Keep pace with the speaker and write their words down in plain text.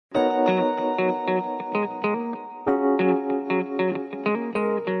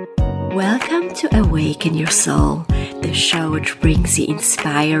Awaken Your Soul, the show which brings you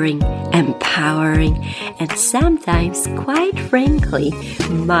inspiring, empowering, and sometimes, quite frankly,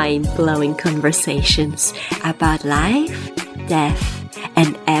 mind-blowing conversations about life, death,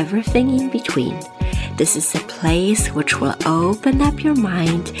 and everything in between. This is a place which will open up your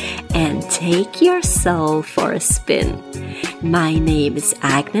mind and take your soul for a spin. My name is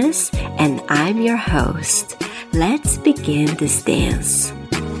Agnes, and I'm your host. Let's begin this dance.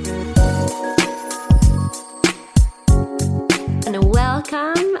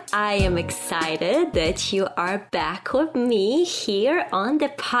 Welcome. I am excited that you are back with me here on the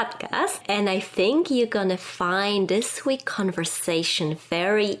podcast, and I think you're gonna find this week's conversation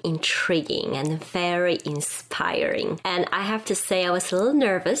very intriguing and very inspiring. And I have to say, I was a little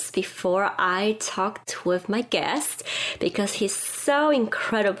nervous before I talked with my guest because he's so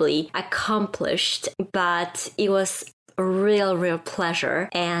incredibly accomplished, but it was a real pleasure.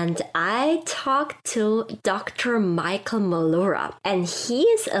 And I talked to Dr. Michael Malura, and he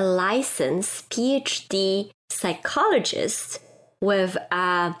is a licensed PhD psychologist with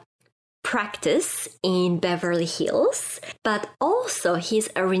a practice in Beverly Hills, but also he's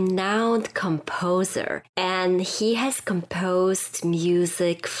a renowned composer, and he has composed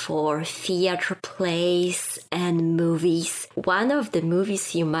music for theater plays and movies. One of the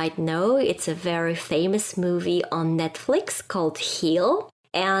movies you might know, it's a very famous movie on Netflix called Heal.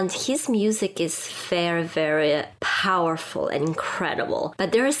 And his music is very powerful and incredible.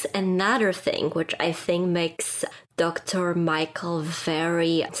 But there's another thing which I think makes Dr. Michael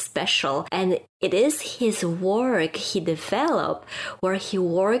very special, and it is his work he developed where he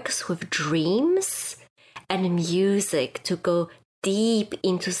works with dreams and music to go deep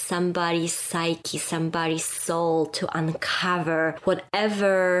into somebody's psyche, somebody's soul, to uncover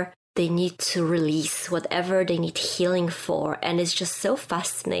whatever they need to release, whatever they need healing for. And it's just so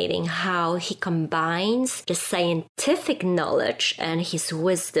fascinating how he combines the scientific knowledge and his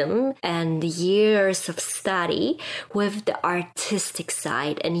wisdom and years of study with the artistic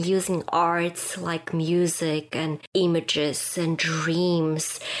side, and using arts like music and images and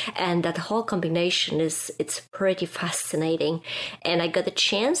dreams. And that whole combination it's pretty fascinating. And I got the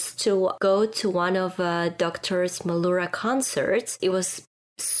chance to go to one of Dr. Malura concerts. It was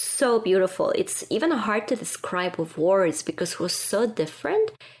so beautiful. It's even hard to describe with words because it was so different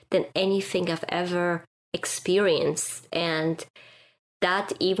than anything I've ever experienced. And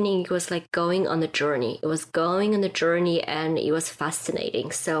that evening, it was like going on a journey. It was going on a journey, and it was fascinating.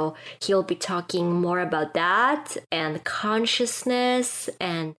 So he'll be talking more about that and consciousness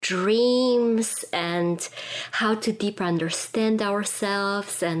and dreams and how to deeper understand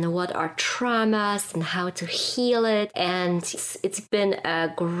ourselves and what are traumas and how to heal it. And it's been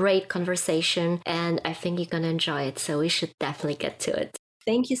a great conversation, and I think you're going to enjoy it. So we should definitely get to it.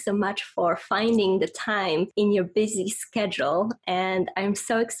 Thank you so much for finding the time in your busy schedule. And I'm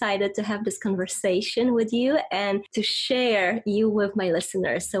so excited to have this conversation with you and to share you with my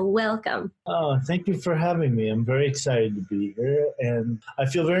listeners. So welcome. Oh, thank you for having me. I'm very excited to be here, and I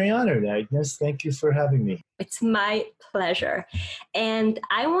feel very honored, Agnes. Thank you for having me. It's my pleasure. And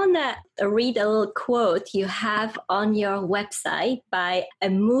I want to read a little quote you have on your website by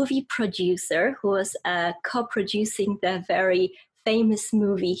a movie producer who was co-producing the very famous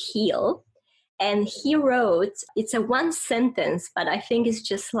movie Heal. And he wrote, it's a one sentence, but I think it's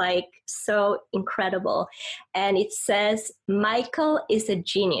just like so incredible. And it says, Michael is a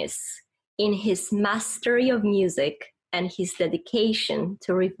genius in his mastery of music and his dedication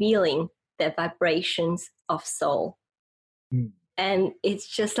to revealing the vibrations of soul. And it's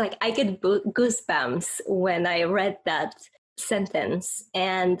just like, I get goosebumps when I read that sentence.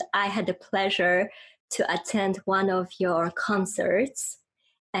 And I had the pleasure to attend one of your concerts,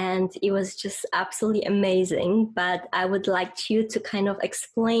 and it was just absolutely amazing. But I would like you to kind of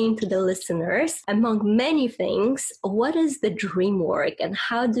explain to the listeners, among many things, what is the dream work and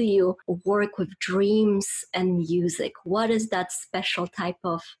how do you work with dreams and music? What is that special type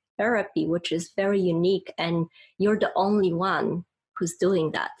of therapy, which is very unique, and you're the only one who's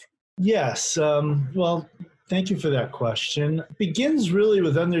doing that? Yes. Well, thank you for that question. It begins really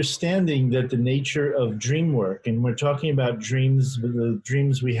with understanding that the nature of dream work, and we're talking about dreams, the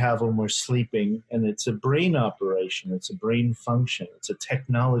dreams we have when we're sleeping, and it's a brain operation, it's a brain function, it's a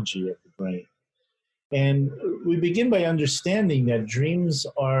technology of the brain. And we begin by understanding that dreams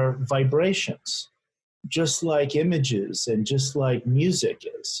are vibrations, just like images and just like music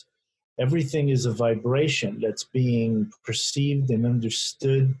is. Everything is a vibration that's being perceived and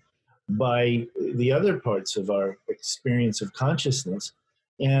understood by the other parts of our experience of consciousness.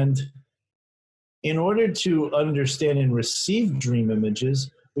 And in order to understand and receive dream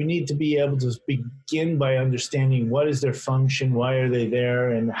images, we need to be able to begin by understanding what is their function, why are they there,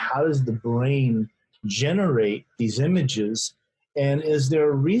 and how does the brain generate these images, and is there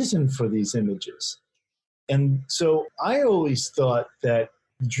a reason for these images? And so I always thought that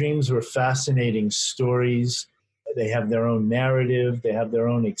dreams were fascinating stories. They have their own narrative, they have their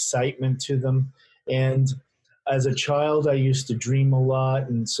own excitement to them. And as a child, I used to dream a lot,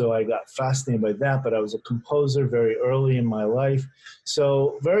 and so I got fascinated by that, but I was a composer very early in my life.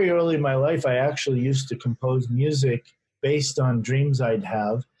 So very early in my life, I actually used to compose music based on dreams I'd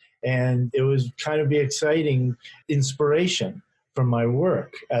have, and it was kind of the exciting inspiration for my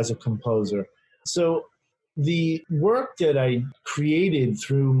work as a composer. So the work that I created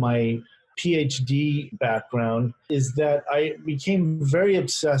through my PhD background is that I became very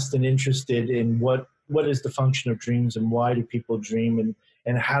obsessed and interested in what is the function of dreams and why do people dream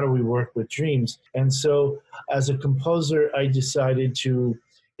and how do we work with dreams. And so as a composer, I decided to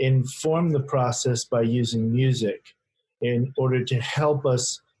inform the process by using music in order to help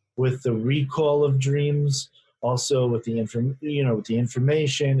us with the recall of dreams, also with the with the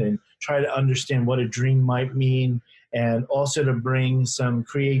information, and try to understand what a dream might mean, and also to bring some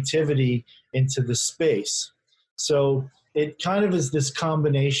creativity into the space. So it kind of is this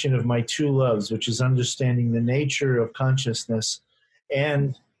combination of my two loves, which is understanding the nature of consciousness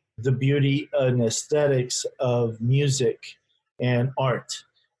and the beauty and aesthetics of music and art.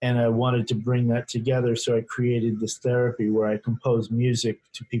 And I wanted to bring that together, so I created this therapy where I compose music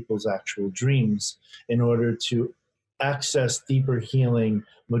to people's actual dreams in order to access deeper healing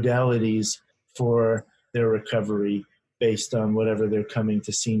modalities for their recovery based on whatever they're coming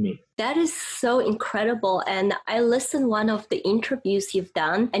to see me. That is so incredible. And I listened one of the interviews you've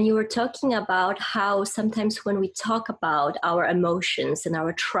done, and you were talking about how sometimes when we talk about our emotions and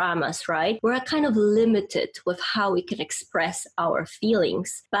our traumas, right, we're kind of limited with how we can express our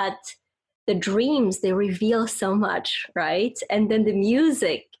feelings. But the dreams, they reveal so much, right? And then the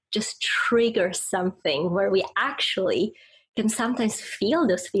music just triggers something where we actually can sometimes feel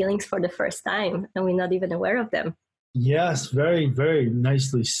those feelings for the first time, and we're not even aware of them. Yes, very, very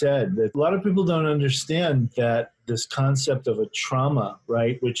nicely said. A lot of people don't understand that this concept of a trauma,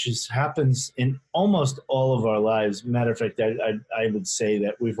 right, which happens in almost all of our lives. Matter of fact, I would say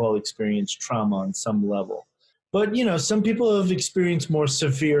that we've all experienced trauma on some level. But, some people have experienced more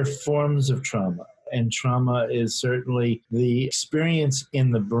severe forms of trauma. And trauma is certainly the experience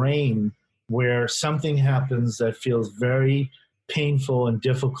in the brain where something happens that feels very painful and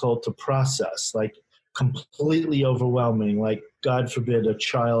difficult to process, like completely overwhelming, like, God forbid, a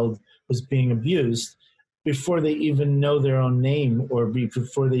child was being abused before they even know their own name or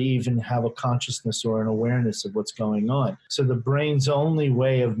before they even have a consciousness or an awareness of what's going on. So the brain's only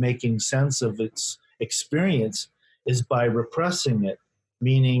way of making sense of its experience is by repressing it,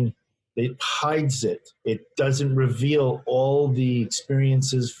 meaning it hides it. It doesn't reveal all the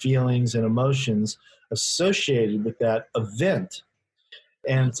experiences, feelings, and emotions associated with that event.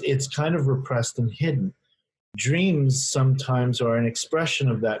 And it's kind of repressed and hidden. Dreams sometimes are an expression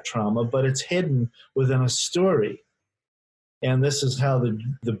of that trauma, but it's hidden within a story. And this is how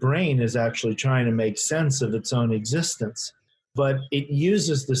the brain is actually trying to make sense of its own existence. But it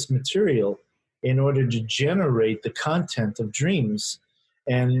uses this material in order to generate the content of dreams.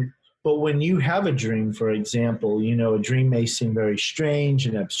 But when you have a dream, for example, a dream may seem very strange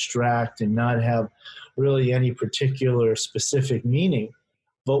and abstract and not have really any particular specific meaning.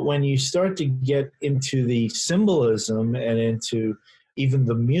 But when you start to get into the symbolism and into even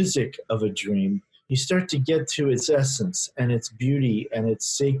the music of a dream, you start to get to its essence and its beauty and its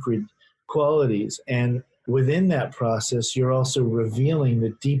sacred qualities. And within that process, you're also revealing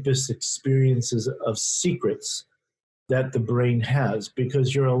the deepest experiences of secrets that the brain has,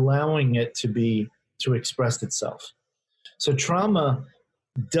 because you're allowing it to express itself. So trauma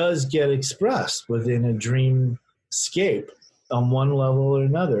does get expressed within a dreamscape on one level or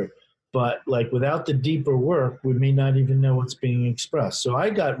another, but without the deeper work, we may not even know what's being expressed. So I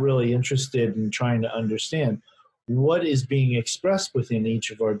got really interested in trying to understand what is being expressed within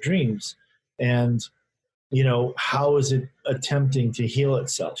each of our dreams, and how is it attempting to heal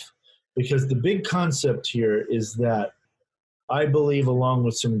itself? Because the big concept here is that I believe, along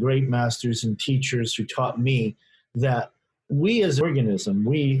with some great masters and teachers who taught me, that we as an organism,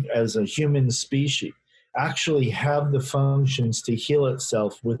 we as a human species, actually have the functions to heal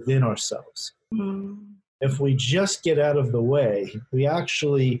itself within ourselves. If we just get out of the way, we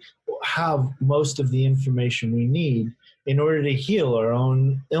actually have most of the information we need in order to heal our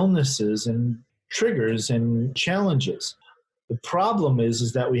own illnesses and triggers and challenges. The problem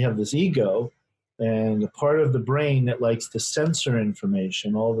is that we have this ego, and a part of the brain that likes to censor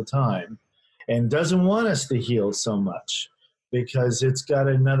information all the time and doesn't want us to heal so much because it's got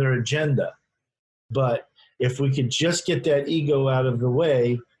another agenda. But if we could just get that ego out of the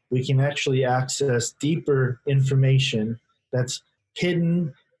way, we can actually access deeper information that's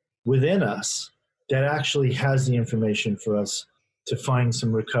hidden within us that actually has the information for us to find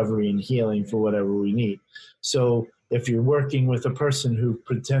some recovery and healing for whatever we need. So if you're working with a person who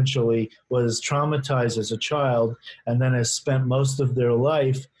potentially was traumatized as a child and then has spent most of their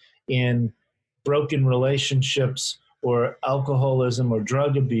life in broken relationships or alcoholism or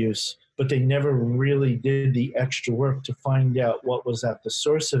drug abuse, but they never really did the extra work to find out what was at the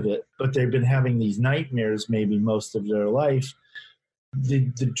source of it, but they've been having these nightmares maybe most of their life,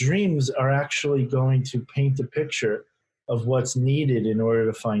 the dreams are actually going to paint a picture of what's needed in order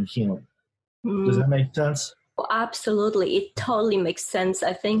to find healing. Does that make sense? Absolutely. It totally makes sense.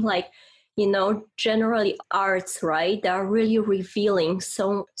 I think generally arts, right? They're really revealing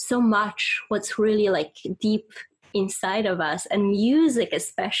so much what's really deep inside of us, and music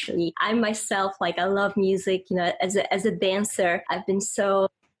especially. I myself, I love music, as a dancer. I've been so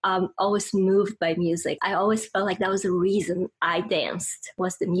always moved by music. I always felt like that was the reason I danced,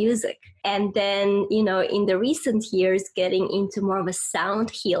 was the music. And then, in the recent years, getting into more of a sound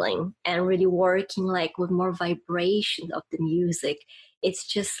healing and really working with more vibration of the music. It's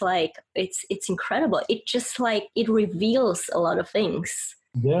just it's incredible. It just it reveals a lot of things.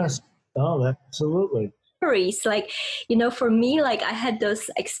 Yes. Oh, absolutely. For me, I had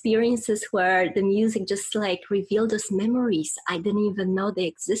those experiences where the music just revealed those memories I didn't even know they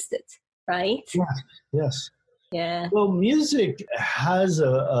existed, right? Yes. Yeah. Well, music has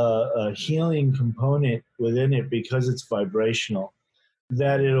a healing component within it because it's vibrational,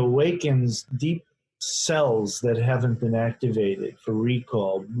 that it awakens deep cells that haven't been activated for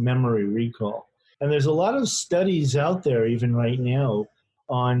recall, memory recall. And there's a lot of studies out there, even right now,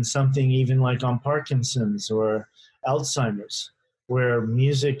 on something even like on Parkinson's or Alzheimer's, where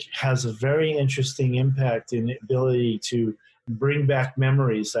music has a very interesting impact in the ability to bring back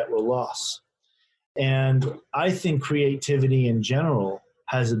memories that were lost. And I think creativity in general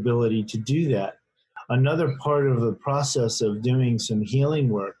has ability to do that. Another part of the process of doing some healing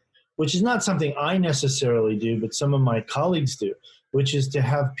work, which is not something I necessarily do, but some of my colleagues do, which is to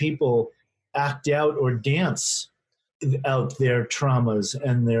have people act out or dance out their traumas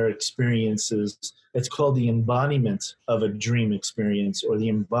and their experiences. It's called the embodiment of a dream experience or the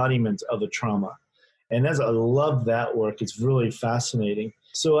embodiment of a trauma. And I love that work. It's really fascinating.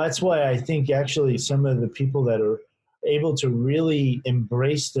 So that's why I think actually some of the people that are able to really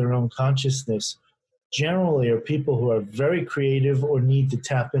embrace their own consciousness generally are people who are very creative or need to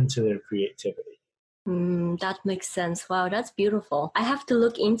tap into their creativity. That makes sense. Wow, that's beautiful. I have to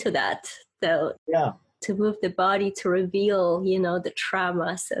look into that, though. Yeah. To move the body to reveal, the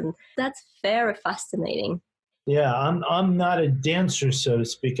traumas. And that's very fascinating. Yeah, I'm not a dancer, so to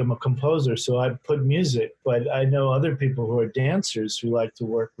speak. I'm a composer, so I put music. But I know other people who are dancers who like to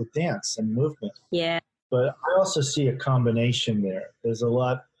work with dance and movement. Yeah. But I also see a combination there. There's a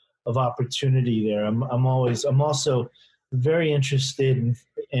lot of opportunity there. I'm also very interested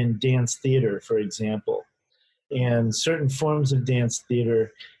in dance theater, for example, and certain forms of dance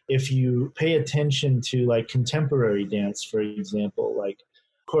theater. If you pay attention to contemporary dance, for example,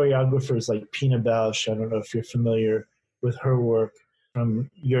 choreographers like Pina Bausch, I don't know if you're familiar with her work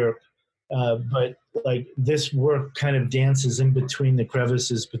from Europe, but this work kind of dances in between the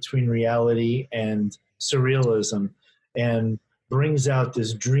crevices between reality and surrealism and brings out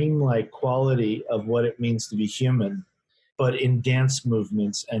this dreamlike quality of what it means to be human, but in dance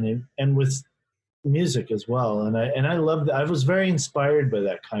movements and with music as well. And I love that. I was very inspired by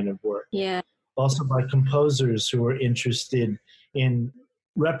that kind of work. Yeah. Also by composers who were interested in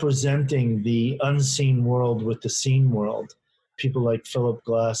representing the unseen world with the seen world. People like Philip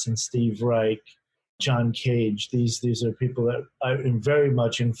Glass and Steve Reich, John Cage. These are people that I very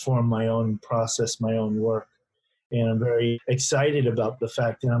much inform my own process, my own work. And I'm very excited about the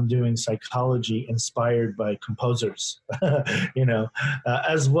fact that I'm doing psychology inspired by composers,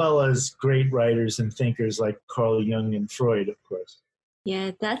 as well as great writers and thinkers like Carl Jung and Freud, of course.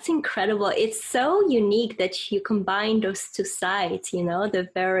 Yeah, that's incredible. It's so unique that you combine those two sides, the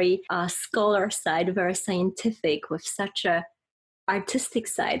very scholar side, very scientific, with such a artistic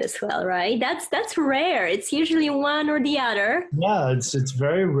side as well, right? That's rare. It's usually one or the other. Yeah, it's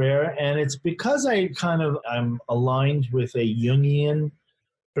very rare, and it's because I'm aligned with a Jungian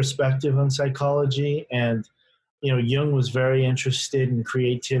perspective on psychology, and Jung was very interested in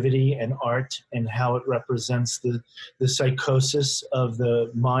creativity and art and how it represents the psychosis of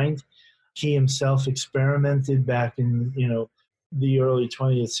the mind. he himself experimented back in, the early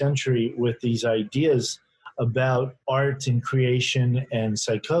 20th century with these ideas about art and creation and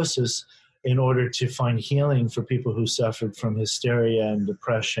psychosis in order to find healing for people who suffered from hysteria and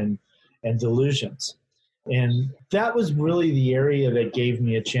depression and delusions. And that was really the area that gave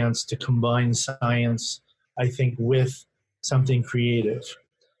me a chance to combine science, I think, with something creative.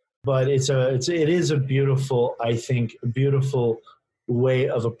 But it is a beautiful, I think, a beautiful way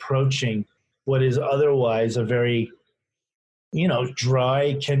of approaching what is otherwise a very,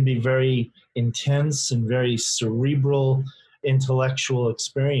 dry, can be very intense and very cerebral intellectual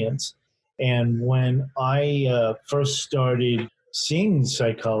experience. And when I first started seeing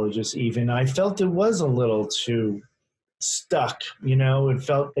psychologists, even, I felt it was a little too stuck.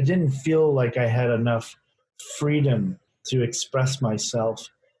 It didn't feel like I had enough freedom to express myself.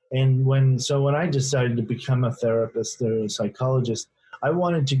 And when I decided to become a therapist or a psychologist, I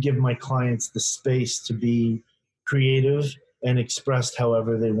wanted to give my clients the space to be creative and expressed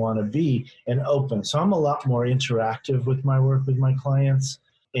however they want to be and open. So I'm a lot more interactive with my work with my clients,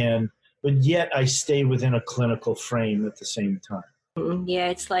 but yet I stay within a clinical frame at the same time. Yeah,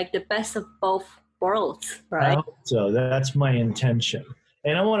 it's like the best of both worlds, right? So that's my intention.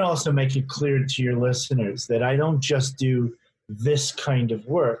 And I want to also make it clear to your listeners that I don't just do this kind of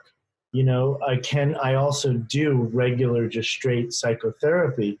work. I also do regular, just straight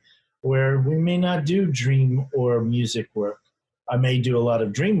psychotherapy where we may not do dream or music work. I may do a lot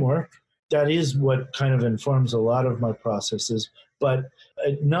of dream work. That is what kind of informs a lot of my processes, but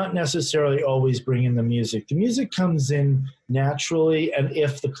not necessarily always bring in the music. The music comes in naturally, and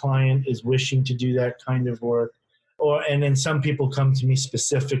if the client is wishing to do that kind of work, and then some people come to me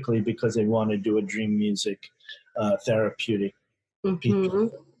specifically because they want to do a dream music therapeutic. Mm-hmm.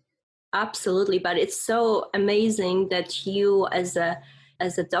 Absolutely, but it's so amazing that you, as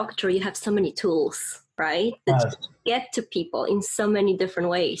a doctor, you have so many tools, right? That get to people in so many different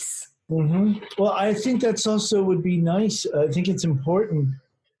ways. Mm-hmm. Well, I think that's also would be nice. I think it's important,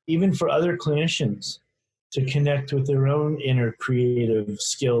 even for other clinicians, to connect with their own inner creative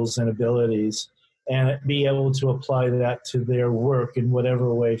skills and abilities and be able to apply that to their work in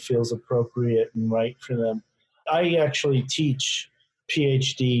whatever way feels appropriate and right for them. I actually teach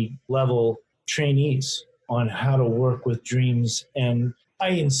PhD level trainees on how to work with dreams, and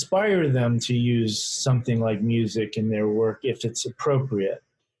I inspire them to use something like music in their work if it's appropriate.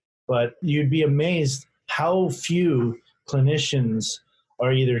 But you'd be amazed how few clinicians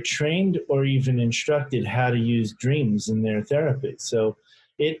are either trained or even instructed how to use dreams in their therapy. So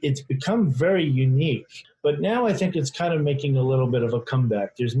it's become very unique. But now I think it's kind of making a little bit of a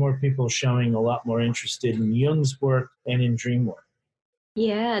comeback. There's more people showing a lot more interested in Jung's work and in dream work.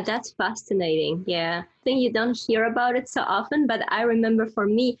 Yeah, that's fascinating. Yeah. I think you don't hear about it so often, but I remember for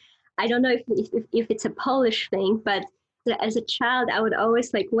me, I don't know if it's a Polish thing, but as a child, I would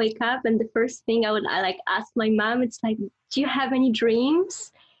always wake up and the first thing I ask my mom, it's like, do you have any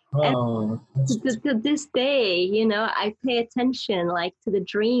dreams? Oh. And to this day, I pay attention to the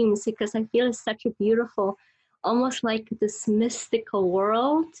dreams because I feel it's such a beautiful, almost like this mystical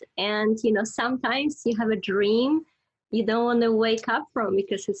world. And, sometimes you have a dream you don't want to wake up from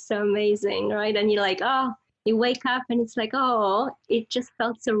because it's so amazing, right? And you're like, oh, you wake up and it's like, oh, it just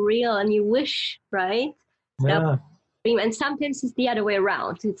felt so real, and you wish, right? Yeah. Dream. And sometimes it's the other way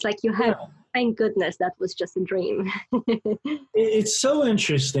around. It's like you have, thank goodness that was just a dream. It's so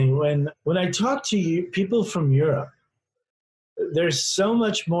interesting when I talk to you, people from Europe, there's so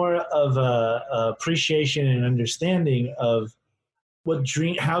much more of a appreciation and understanding of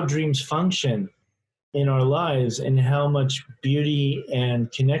how dreams function in our lives and how much beauty and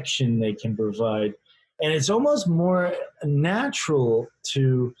connection they can provide. And it's almost more natural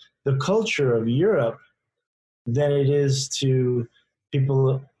to the culture of Europe than it is to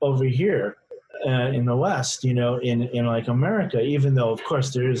people over here in the West, in like America, even though, of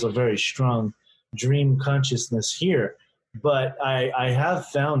course, there is a very strong dream consciousness here. But I have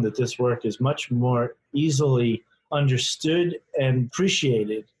found that this work is much more easily understood and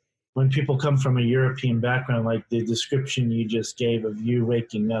appreciated when people come from a European background, like the description you just gave of you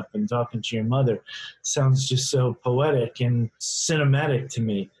waking up and talking to your mother sounds just so poetic and cinematic to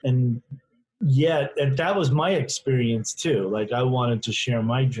me. And yet, that was my experience too. Like, I wanted to share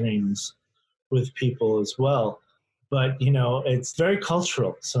my dreams with people as well. But, it's very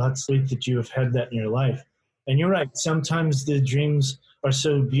cultural. So that's sweet that you have had that in your life. And you're right. Sometimes the dreams are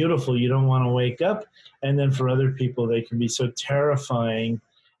so beautiful you don't want to wake up. And then for other people, they can be so terrifying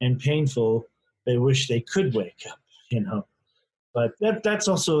and painful, they wish they could wake up, But that's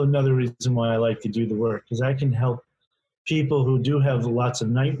also another reason why I like to do the work, because I can help people who do have lots of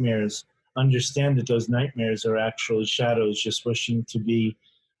nightmares understand that those nightmares are actually shadows just wishing to be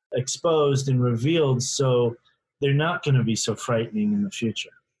exposed and revealed, so they're not going to be so frightening in the future.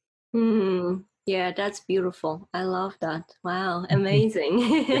 Yeah, that's beautiful. I love that. Wow,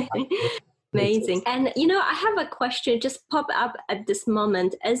 amazing. Amazing. And I have a question just pop up at this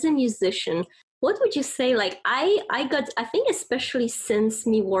moment. As a musician, what would you say? Like I think especially since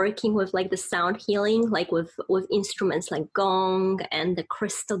me working with like the sound healing, like with instruments like gong and the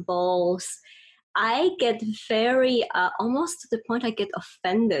crystal balls, I get very almost to the point I get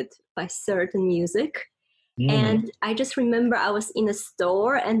offended by certain music. And I just remember I was in a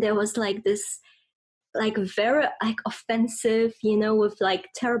store and there was like this like very like offensive, with like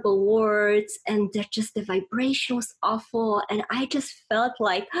terrible words, and the vibration was awful, and I just felt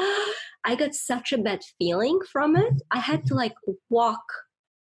like I got such a bad feeling from it. I had to like walk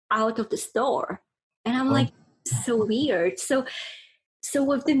out of the store, and I'm like, so weird. So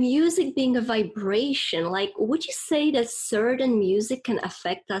with the music being a vibration, like would you say that certain music can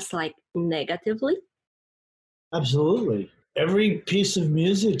affect us like negatively? Absolutely. Every piece of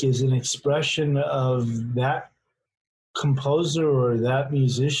music is an expression of that composer or that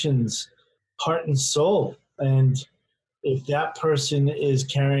musician's heart and soul. And if that person is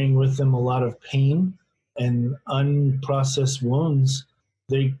carrying with them a lot of pain and unprocessed wounds,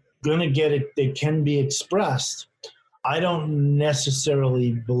 they're going to get it. They can be expressed. I don't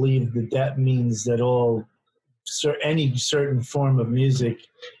necessarily believe that that means that any certain form of music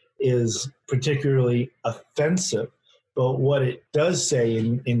is particularly offensive. But what it does say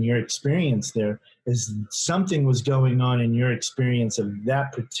in your experience there is something was going on in your experience of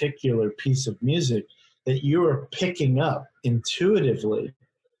that particular piece of music that you are picking up intuitively.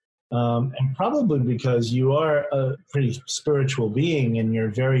 And probably because you are a pretty spiritual being and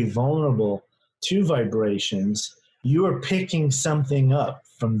you're very vulnerable to vibrations, you are picking something up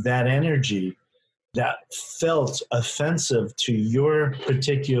from that energy that felt offensive to your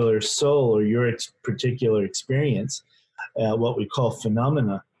particular soul or your particular experience, what we call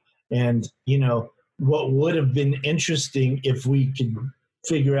phenomena. And, what would have been interesting if we could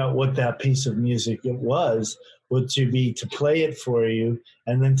figure out what that piece of music it was, would to play it for you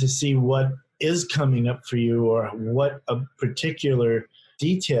and then to see what is coming up for you or what a particular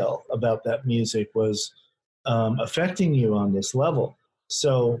detail about that music was affecting you on this level.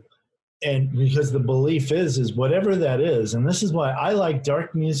 So, and because the belief is whatever that is, and this is why I like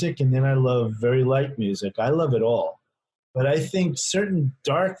dark music and then I love very light music. I love it all. But I think certain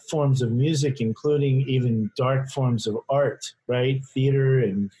dark forms of music, including even dark forms of art, right? Theater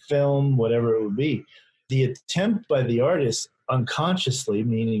and film, whatever it would be, the attempt by the artist unconsciously,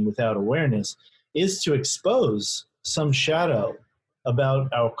 meaning without awareness, is to expose some shadow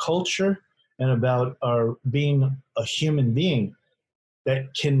about our culture and about our being a human being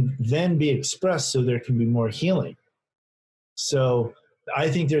that can then be expressed so there can be more healing. So I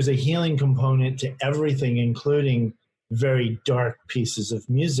think there's a healing component to everything, including very dark pieces of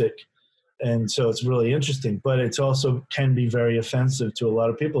music. And so it's really interesting, but it's also can be very offensive to a lot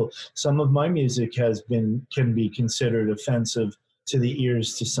of people. Some of my music can be considered offensive to the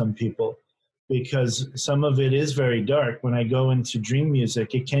ears to some people because some of it is very dark. When I go into dream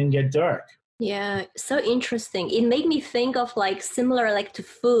music, it can get dark. Yeah, so interesting. It made me think of like similar like to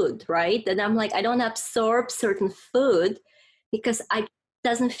food, right? That I'm like, I don't absorb certain food because I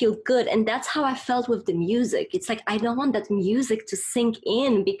doesn't feel good. And that's how I felt with the music. It's like I don't want that music to sink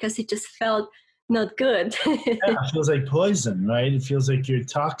in because it just felt not good. Yeah, it feels like poison, right? It feels like you're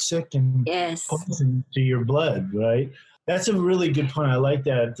toxic and Yes. poison to your blood, right? That's a really good point. I like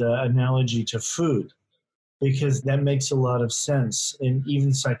that analogy to food because that makes a lot of sense in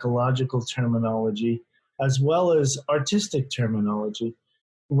even psychological terminology as well as artistic terminology.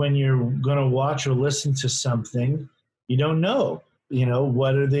 When you're going to watch or listen to something, you don't know,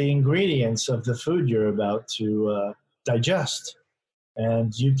 what are the ingredients of the food you're about to digest.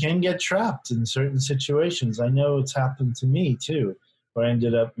 And you can get trapped in certain situations. I know it's happened to me too, where I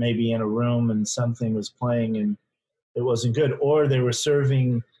ended up maybe in a room and something was playing and it wasn't good, or they were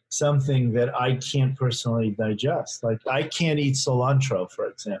serving something that I can't personally digest. Like I can't eat cilantro, for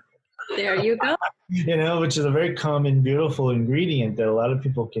example. There you go. Which is a very common, beautiful ingredient that a lot of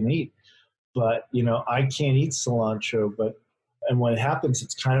people can eat. But, I can't eat cilantro. And when it happens,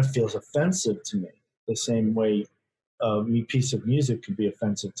 it kind of feels offensive to me, the same way a piece of music could be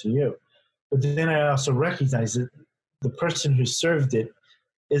offensive to you. But then I also recognize that the person who served it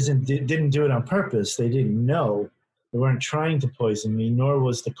didn't do it on purpose. They didn't know. They weren't trying to poison me, nor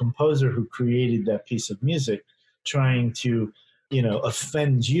was the composer who created that piece of music trying to,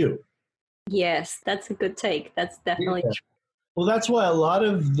 offend you. Yes, that's a good take. That's definitely true. Well, that's why a lot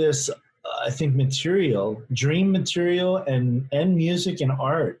of this I think material, dream material, and music and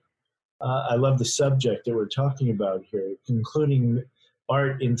art. I love the subject that we're talking about here, including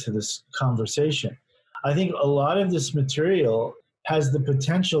art into this conversation. I think a lot of this material has the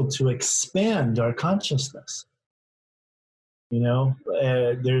potential to expand our consciousness. You know,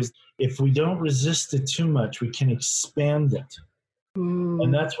 there's if we don't resist it too much, we can expand it.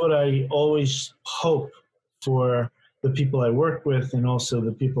 And that's what I always hope for the people I work with and also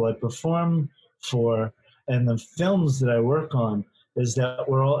the people I perform for and the films that I work on is that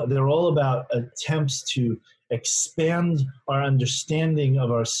they're all about attempts to expand our understanding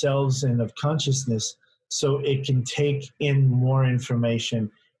of ourselves and of consciousness so it can take in more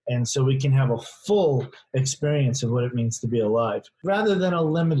information and so we can have a full experience of what it means to be alive rather than a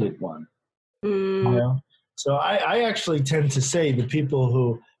limited one. You know? So I actually tend to say the people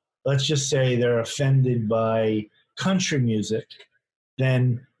who, let's just say they're offended by country music,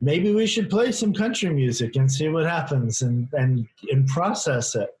 then maybe we should play some country music and see what happens and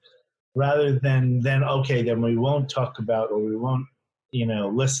process it rather than okay, then we won't talk about or we won't,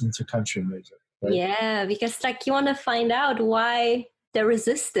 listen to country music. Right? Yeah, because like you want to find out why the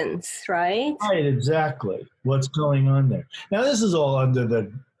resistance, right? Right, exactly. What's going on there? Now, this is all under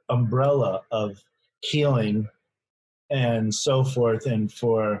the umbrella of healing and so forth, and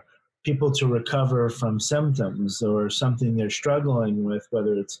for people to recover from symptoms or something they're struggling with,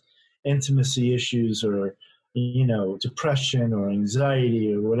 whether it's intimacy issues or, depression or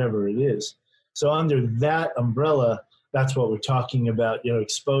anxiety or whatever it is. So under that umbrella, that's what we're talking about.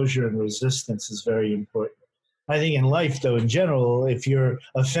 Exposure and resistance is very important. I think in life, though, in general, if you're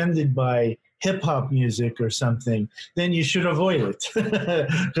offended by hip-hop music or something, then you should avoid it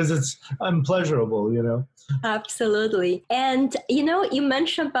because it's unpleasurable, Absolutely. And, you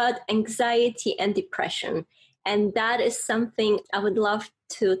mentioned about anxiety and depression. And that is something I would love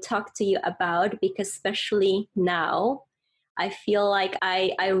to talk to you about because especially now, I feel like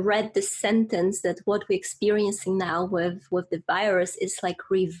I read the sentence that what we're experiencing now with the virus is like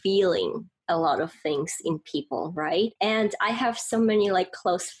revealing a lot of things in people, right? And I have so many like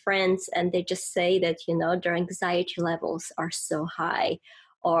close friends and they just say that, their anxiety levels are so high.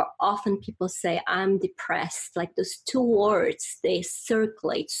 Or often people say, I'm depressed. Like those two words, they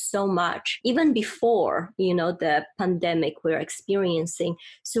circulate so much, even before, the pandemic we're experiencing.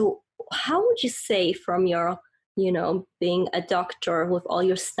 So how would you say from your being a doctor with all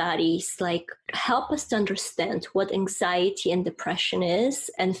your studies, like help us to understand what anxiety and depression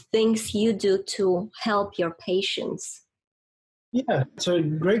is and things you do to help your patients? Yeah, it's a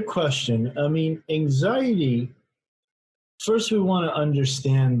great question. I mean, anxiety, first we want to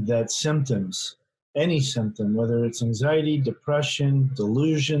understand that symptoms, any symptom, whether it's anxiety, depression,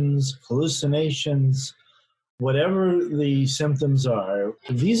 delusions, hallucinations, whatever the symptoms are,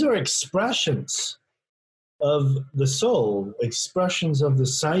 these are expressions of the soul, expressions of the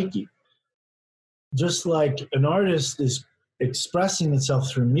psyche. Just like an artist is expressing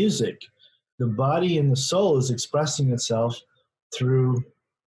itself through music, the body and the soul is expressing itself through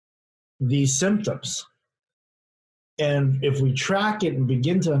these symptoms. And if we track it and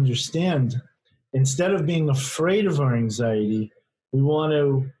begin to understand, instead of being afraid of our anxiety, we want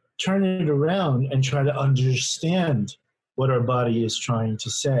to turn it around and try to understand what our body is trying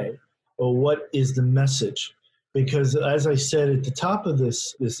to say. Or what is the message? Because as I said at the top of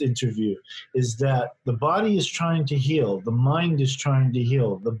this interview, is that the body is trying to heal, the mind is trying to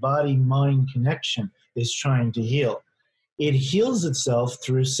heal, the body-mind connection is trying to heal. It heals itself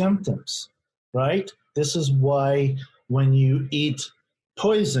through symptoms, right? This is why when you eat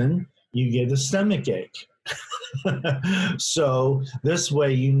poison, you get a stomach ache. So this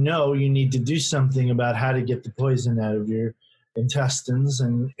way you need to do something about how to get the poison out of your intestines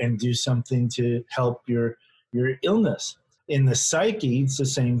and do something to help your illness. In the psyche, it's the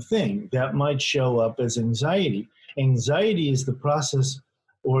same thing. That might show up as anxiety. Anxiety is the process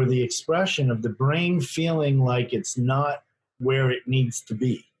or the expression of the brain feeling like it's not where it needs to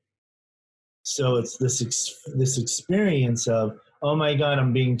be. So it's this experience of, oh my God,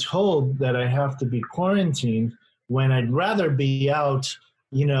 I'm being told that I have to be quarantined when I'd rather be out,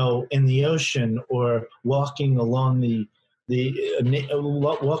 in the ocean or walking along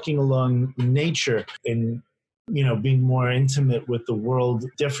walking along nature and being more intimate with the world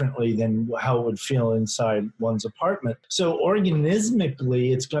differently than how it would feel inside one's apartment. So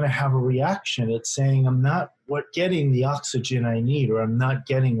organismically, it's going to have a reaction. It's saying, I'm not getting the oxygen I need, or I'm not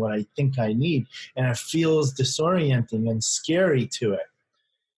getting what I think I need. And it feels disorienting and scary to it.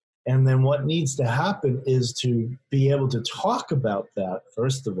 And then what needs to happen is to be able to talk about that,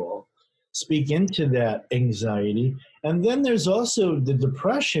 first of all, speak into that anxiety, And then there's also the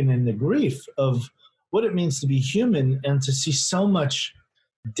depression and the grief of what it means to be human and to see so much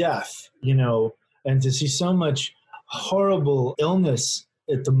death, and to see so much horrible illness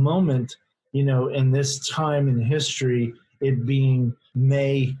at the moment, in this time in history, it being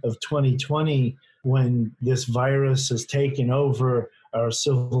May of 2020, when this virus has taken over our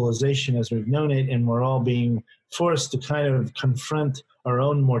civilization as we've known it, and we're all being forced to kind of confront our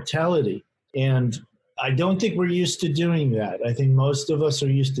own mortality. And I don't think we're used to doing that. I think most of us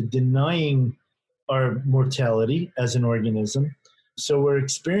are used to denying our mortality as an organism. So we're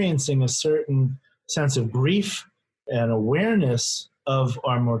experiencing a certain sense of grief and awareness of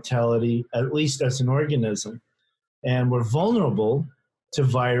our mortality, at least as an organism. And we're vulnerable to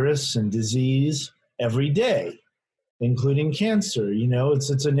virus and disease every day, including cancer.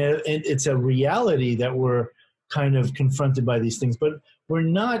 It's a reality that we're kind of confronted by these things, but we're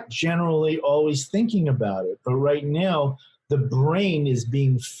not generally always thinking about it. But right now, the brain is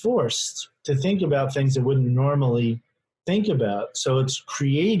being forced to think about things it wouldn't normally think about. So it's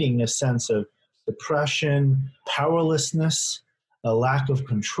creating a sense of depression, powerlessness, a lack of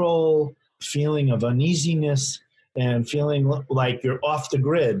control, feeling of uneasiness, and feeling like you're off the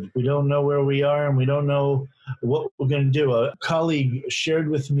grid. We don't know where we are and we don't know what we're going to do. A colleague shared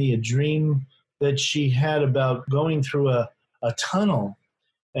with me a dream that she had about going through a tunnel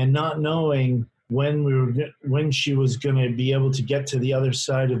and not knowing when she was going to be able to get to the other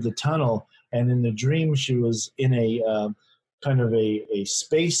side of the tunnel. And in the dream, she was in a kind of a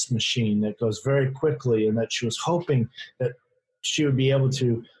space machine that goes very quickly, and that she was hoping that she would be able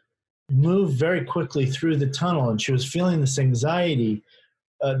to move very quickly through the tunnel. And she was feeling this anxiety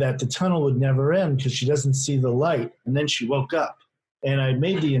that the tunnel would never end because she doesn't see the light. And then she woke up. And I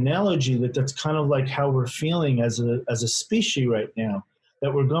made the analogy that that's kind of like how we're feeling as a species right now,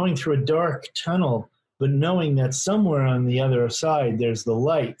 that we're going through a dark tunnel, but knowing that somewhere on the other side there's the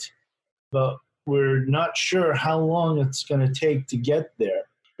light. But we're not sure how long it's going to take to get there.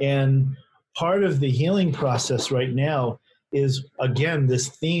 And part of the healing process right now is, again, this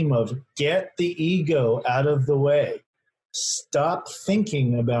theme of get the ego out of the way. Stop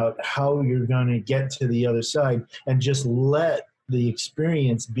thinking about how you're going to get to the other side and just let the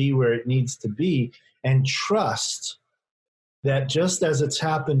experience be where it needs to be, and trust that just as it's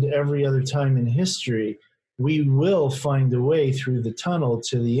happened every other time in history, we will find a way through the tunnel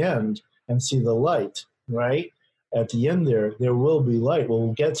to the end and see the light, right? At the end there will be light.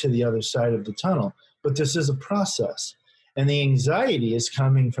 We'll get to the other side of the tunnel. But this is a process. And the anxiety is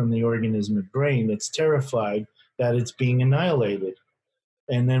coming from the organismic brain that's terrified that it's being annihilated.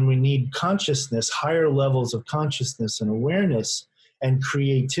 And then we need consciousness, higher levels of consciousness and awareness and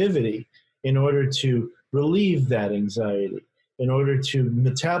creativity in order to relieve that anxiety, in order to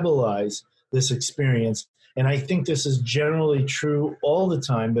metabolize this experience. And I think this is generally true all the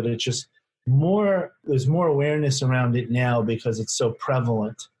time, but it's just there's more awareness around it now because it's so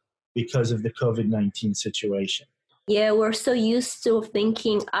prevalent because of the COVID-19 situation. Yeah, we're so used to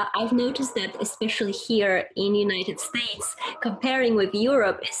thinking. I've noticed that especially here in the United States, comparing with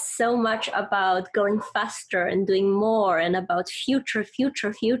Europe is so much about going faster and doing more and about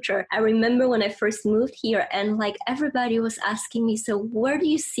future. I remember when I first moved here and like everybody was asking me, so where do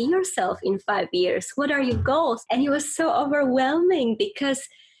you see yourself in 5 years? What are your goals? And it was so overwhelming because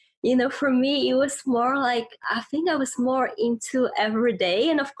for me, it was more like, I think I was more into every day.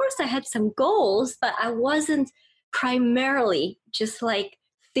 And of course I had some goals, but I wasn't primarily just like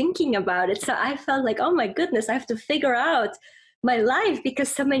thinking about it. So I felt like, oh my goodness, I have to figure out my life because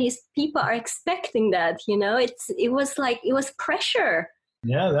so many people are expecting that, it was pressure.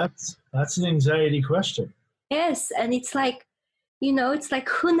 Yeah, that's an anxiety question. Yes. And it's like, it's like,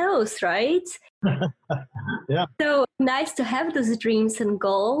 who knows, right? Yeah. So nice to have those dreams and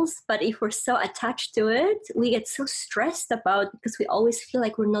goals, but if we're so attached to it, we get so stressed about because we always feel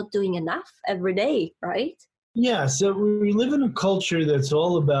like we're not doing enough every day, right? Yeah, so we live in a culture that's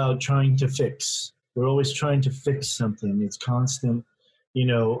all about trying to fix. We're always trying to fix something. It's constant,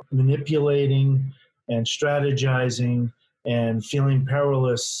 manipulating and strategizing and feeling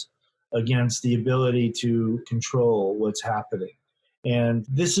powerless against the ability to control what's happening. And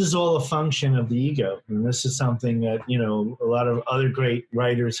this is all a function of the ego. And this is something that, a lot of other great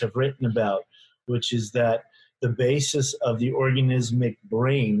writers have written about, which is that the basis of the organismic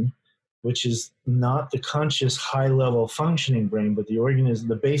brain, which is not the conscious high-level functioning brain, but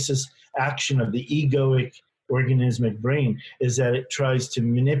the basis action of the egoic organismic brain is that it tries to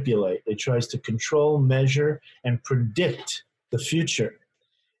manipulate, it tries to control, measure, and predict the future.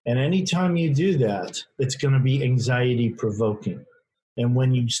 And anytime you do that, it's going to be anxiety-provoking. And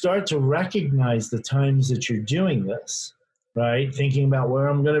when you start to recognize the times that you're doing this, right, thinking about where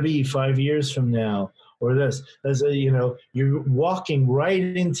I'm going to be 5 years from now, or this, you're walking right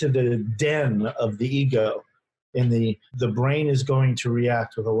into the den of the ego, and the brain is going to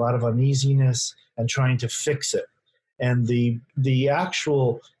react with a lot of uneasiness and trying to fix it. And the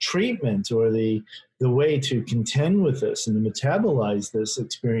actual treatment, or the way to contend with this and to metabolize this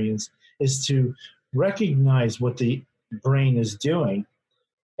experience, is to recognize what the brain is doing,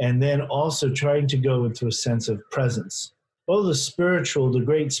 and then also trying to go into a sense of presence. All the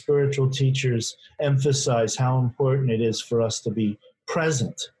great spiritual teachers emphasize how important it is for us to be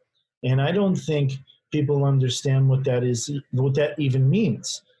present. And I don't think people understand what that is, what that even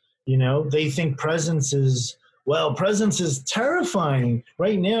means. They think presence is terrifying.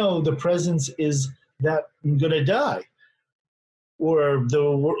 Right now, the presence is that I'm going to die,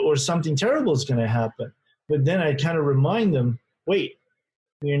 or something terrible is going to happen. But then I kind of remind them, wait,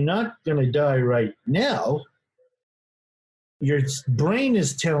 you're not going to die right now. Your brain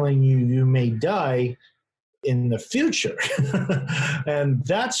is telling you you may die in the future. And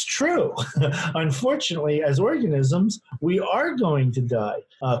that's true. Unfortunately, as organisms, we are going to die.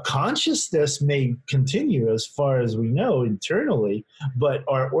 Consciousness may continue as far as we know internally, but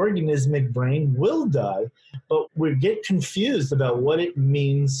our organismic brain will die. But we get confused about what it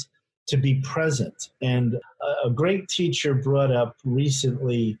means to be present. And a great teacher brought up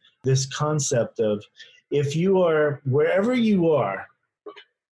recently this concept of, if you are wherever you are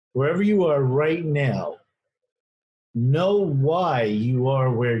right now, know why you are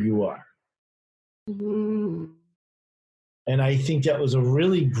where you are. Mm. And I think that was a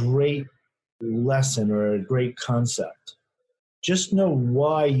really great lesson, or a great concept. Just know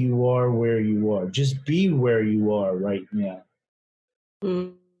why you are where you are. Just be where you are right now.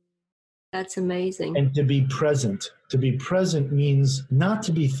 Mm. That's amazing. And to be present. To be present means not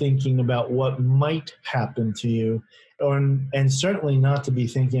to be thinking about what might happen to you, and certainly not to be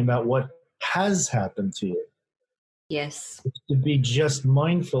thinking about what has happened to you. Yes. It's to be just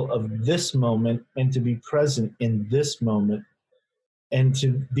mindful of this moment, and to be present in this moment, and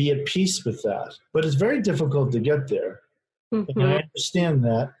to be at peace with that. But it's very difficult to get there. Mm-hmm. And I understand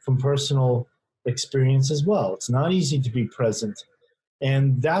that from personal experience as well. It's not easy to be present.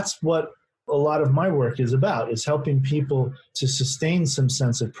 And that's what a lot of my work is about, is helping people to sustain some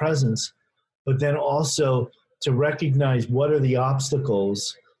sense of presence, but then also to recognize what are the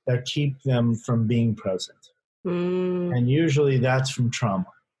obstacles that keep them from being present. Mm. And usually that's from trauma.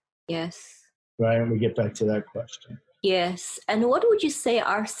 Yes. Right? And we get back to that question. Yes. And what would you say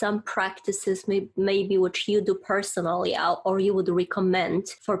are some practices maybe which you do personally, or you would recommend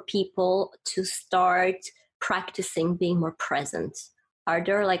for people to start practicing being more present? Are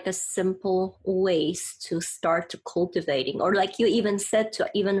there like a simple ways to start to cultivating, or like you even said, to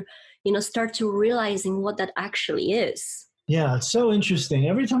even, start to realizing what that actually is? Yeah, it's so interesting.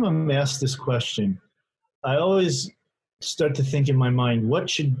 Every time I'm asked this question, I always start to think in my mind, what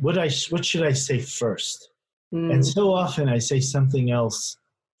should I say first? Mm. And so often I say something else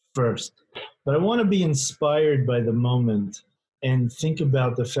first. But I want to be inspired by the moment and think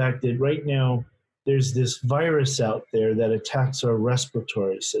about the fact that right now there's this virus out there that attacks our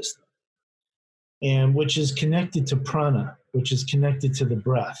respiratory system, and which is connected to prana, which is connected to the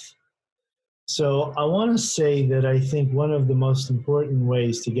breath. So I want to say that I think one of the most important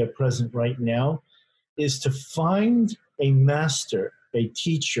ways to get present right now is to find a master, a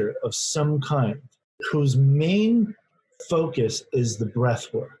teacher of some kind, whose main focus is the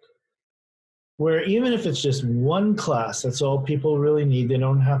breath work. Where even if it's just one class, that's all people really need. They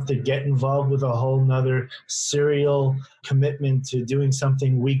don't have to get involved with a whole nother serial commitment to doing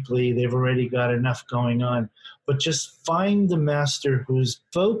something weekly. They've already got enough going on. But just find the master whose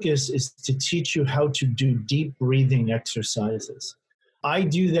focus is to teach you how to do deep breathing exercises. I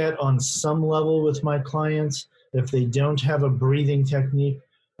do that on some level with my clients. If they don't have a breathing technique,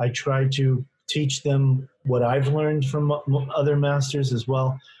 I try to teach them what I've learned from other masters as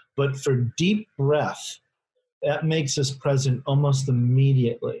well. But for deep breath, that makes us present almost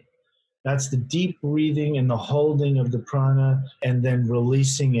immediately. That's the deep breathing and the holding of the prana, and then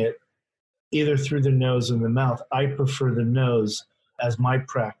releasing it either through the nose or the mouth. I prefer the nose as my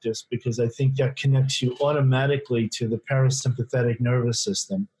practice because I think that connects you automatically to the parasympathetic nervous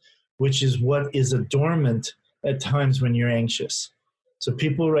system, which is what is dormant at times when you're anxious. So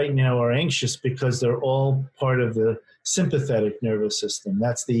people right now are anxious because they're all part of the sympathetic nervous system.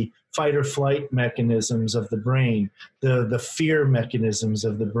 That's the fight or flight mechanisms of the brain, the fear mechanisms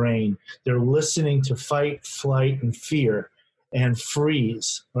of the brain. They're listening to fight, flight, and fear and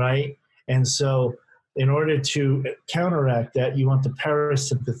freeze, right? And so In order to counteract that, you want the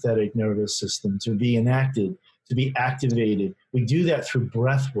parasympathetic nervous system to be enacted, to be activated. We do that through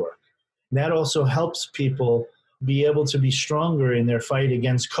breath work. And that also helps people be able to be stronger in their fight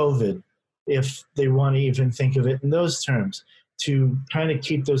against COVID, if they want to even think of it in those terms, to kind of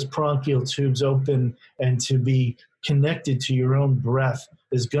keep those bronchial tubes open and to be connected to your own breath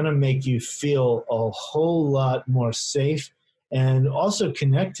is going to make you feel a whole lot more safe and also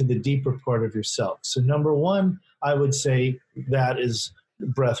connect to the deeper part of yourself. So number one, I would say that is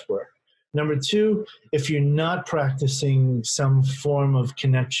breath work. Number two, if you're not practicing some form of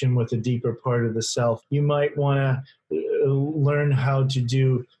connection with a deeper part of the self, you might want to learn how to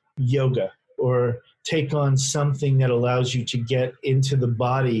do yoga or take on something that allows you to get into the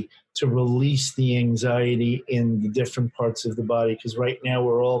body to release the anxiety in the different parts of the body. Because right now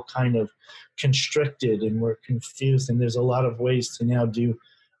we're all kind of constricted and we're confused. And there's a lot of ways to now do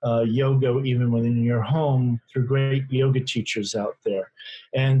yoga even within your home through great yoga teachers out there.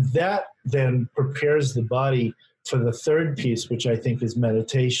 And that then prepares the body for the third piece, which I think is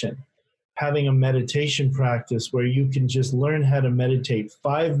meditation. Having a meditation practice where you can just learn how to meditate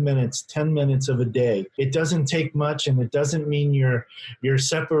 5 minutes, 10 minutes of a day. It doesn't take much, and it doesn't mean you're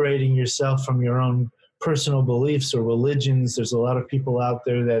separating yourself from your own personal beliefs or religions. There's a lot of people out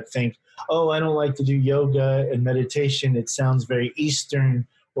there that think, oh, I don't like to do yoga and meditation. It sounds very Eastern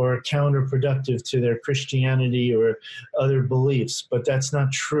or counterproductive to their Christianity or other beliefs, but that's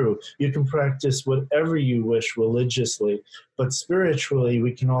not true. You can practice whatever you wish religiously, but spiritually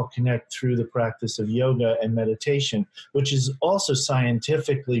we can all connect through the practice of yoga and meditation, which is also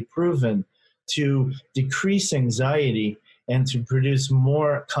scientifically proven to decrease anxiety and to produce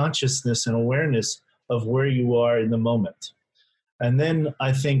more consciousness and awareness of where you are in the moment. And then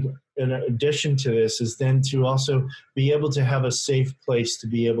I think in addition to this is then to also be able to have a safe place to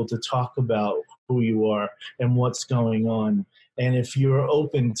be able to talk about who you are and what's going on. And if you're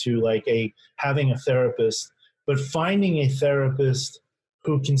open to like having a therapist, but finding a therapist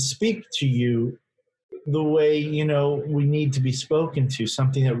who can speak to you the way, we need to be spoken to,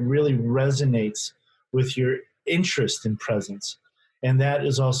 something that really resonates with your interest in presence. And that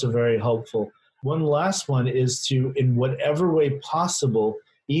is also very helpful. One last one is to, in whatever way possible,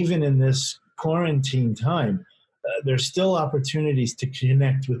 even in this quarantine time, there's still opportunities to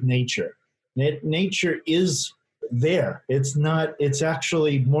connect with nature. Nature is there. It's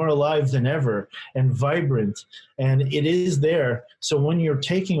actually more alive than ever and vibrant, and it is there. So when you're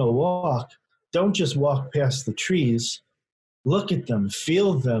taking a walk, don't just walk past the trees. Look at them,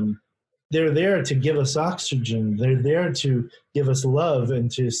 feel them. They're there to give us oxygen. They're there to give us love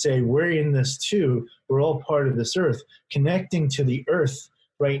and to say, we're in this too. We're all part of this earth. Connecting to the earth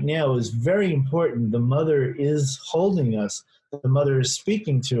right now is very important. The mother is holding us. The mother is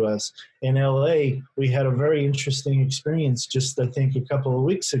speaking to us. In LA, we had a very interesting experience just, I think, a couple of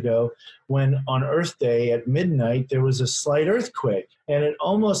weeks ago when on Earth Day at midnight, there was a slight earthquake. And it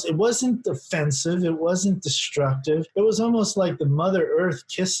wasn't offensive. It wasn't destructive. It was almost like the Mother Earth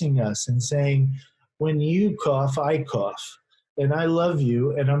kissing us and saying, when you cough, I cough. And I love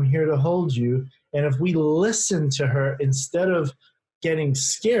you, and I'm here to hold you. And if we listen to her instead of getting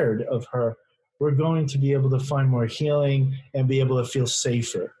scared of her, we're going to be able to find more healing and be able to feel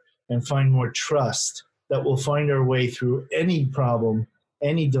safer and find more trust that we'll find our way through any problem,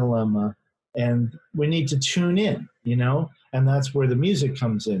 any dilemma. And we need to tune in, and that's where the music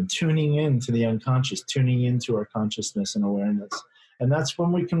comes in, tuning into the unconscious, tuning into our consciousness and awareness. And that's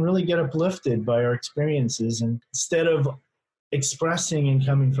when we can really get uplifted by our experiences and instead of expressing and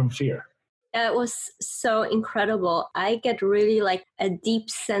coming from fear. That was so incredible. I get really like a deep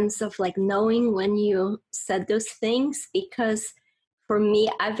sense of like knowing when you said those things, because for me,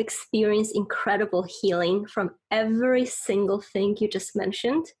 I've experienced incredible healing from every single thing you just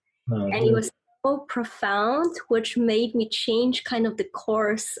mentioned. And it was so profound, which made me change kind of the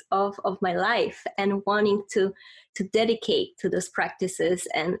course of my life and wanting to dedicate to those practices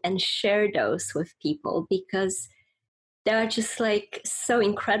and share those with people, because they're just like so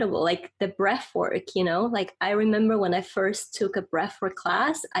incredible, like the breath work, like I remember when I first took a breath work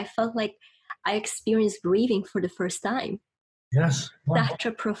class, I felt like I experienced breathing for the first time. Yes. Wow. Such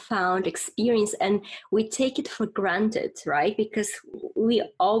a profound experience. And we take it for granted, right? Because we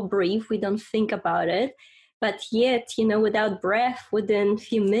all breathe, we don't think about it. But yet, without breath, within a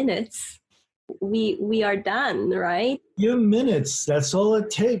few minutes, we are done, right? Few minutes, that's all it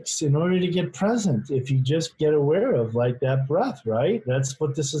takes in order to get present. If you just get aware of like that breath, right? That's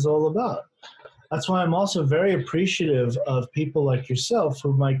what this is all about. That's why I'm also very appreciative of people like yourself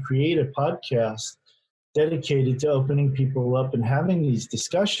who might create a podcast dedicated to opening people up and having these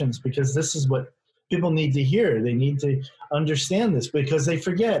discussions, because this is what people need to hear. They need to understand this because they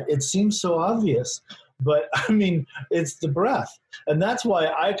forget. It seems so obvious, but I mean, it's the breath. And that's why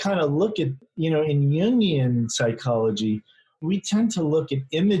I kind of look at, in Jungian psychology, we tend to look at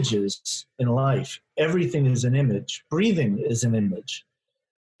images in life. Everything is an image. Breathing is an image.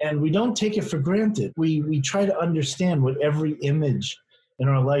 And we don't take it for granted. We try to understand what every image in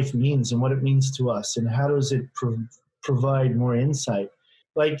our life means and what it means to us and how does it provide more insight.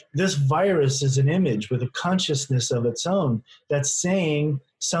 Like this virus is an image with a consciousness of its own that's saying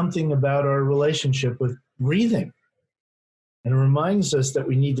something about our relationship with breathing. And it reminds us that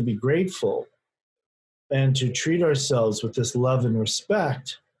we need to be grateful and to treat ourselves with this love and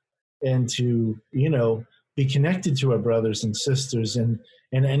respect and to, be connected to our brothers and sisters and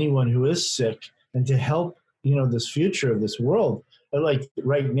anyone who is sick and to help, this future of this world. Like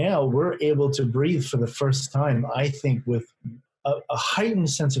right now, we're able to breathe for the first time, I think, with a heightened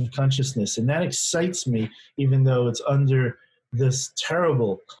sense of consciousness. And that excites me, even though it's under this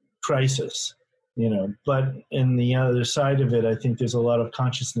terrible crisis, But in the other side of it, I think there's a lot of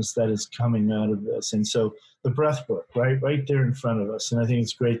consciousness that is coming out of this. And so the breath work, right there in front of us. And I think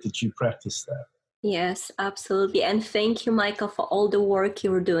it's great that you practice that. Yes, absolutely. And thank you, Michael, for all the work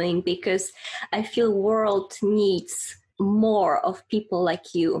you're doing, because I feel world needs more of people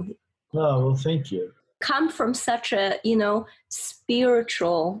like you. Oh, well, thank you. Come from such a,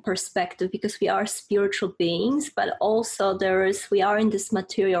 spiritual perspective, because we are spiritual beings, but also we are in this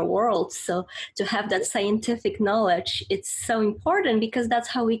material world. So to have that scientific knowledge, it's so important because that's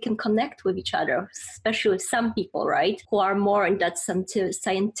how we can connect with each other, especially with some people, right, who are more in that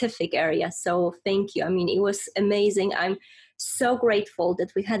scientific area. So thank you. I mean, it was amazing. I'm so grateful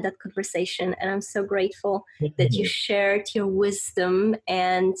that we had that conversation, and I'm so grateful that you shared your wisdom,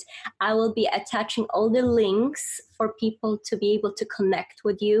 and I will be attaching all the links for people to be able to connect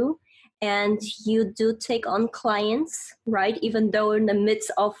with you. And you do take on clients, right? Even though in the midst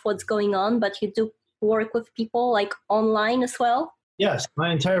of what's going on, but you do work with people like online as well? Yes,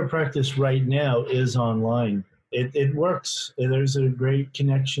 my entire practice right now is online. It works. There's a great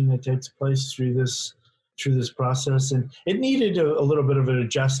connection that takes place through this process, and it needed a little bit of an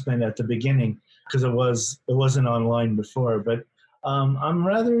adjustment at the beginning because it wasn't online before, but I'm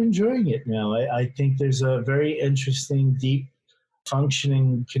rather enjoying it now. I think there's a very interesting, deep,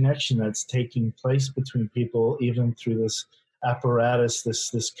 functioning connection that's taking place between people, even through this apparatus,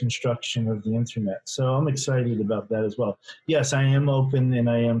 this construction of the internet. So I'm excited about that as well. Yes, I am open and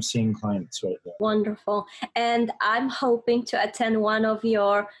I am seeing clients right now. Wonderful. And I'm hoping to attend one of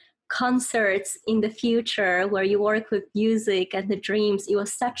your concerts in the future where you work with music and the dreams. It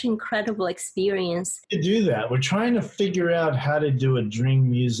was such an incredible experience. To do that, we're trying to figure out how to do a dream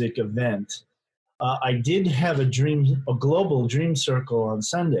music event. I did have a global dream circle on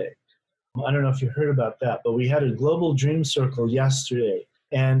Sunday. I don't know if you heard about that, but we had a global dream circle yesterday,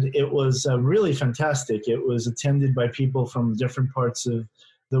 and it was really fantastic. It was attended by people from different parts of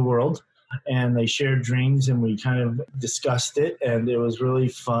the world, and they shared dreams, and we kind of discussed it, and it was really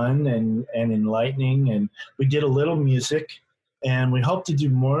fun and enlightening, and we did a little music, and we hope to do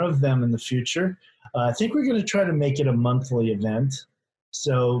more of them in the future. I think we're going to try to make it a monthly event,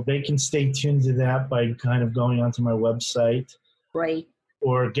 so they can stay tuned to that by kind of going onto my website. Right.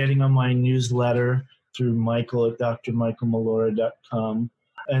 Or getting on my newsletter through Michael at drmichaelmalora.com.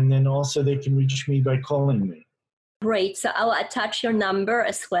 And then also they can reach me by calling me. Great. So I'll attach your number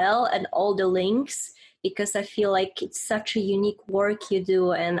as well and all the links, because I feel like it's such a unique work you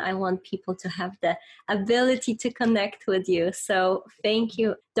do, and I want people to have the ability to connect with you. So thank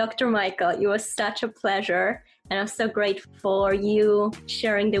you, Dr. Michael. It was such a pleasure. And I'm so grateful for you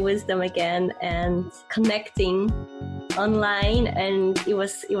sharing the wisdom again and connecting online. And it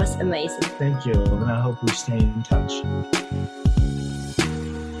was amazing. Thank you. And I hope we stay in touch.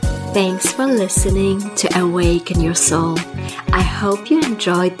 Thanks for listening to Awaken Your Soul. I hope you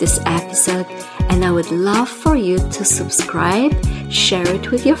enjoyed this episode, and I would love for you to subscribe, share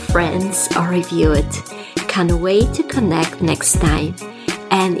it with your friends, or review it. Can't wait to connect next time.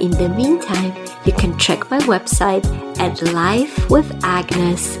 And in the meantime, you can check my website at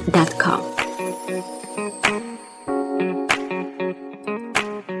lifewithagnes.com.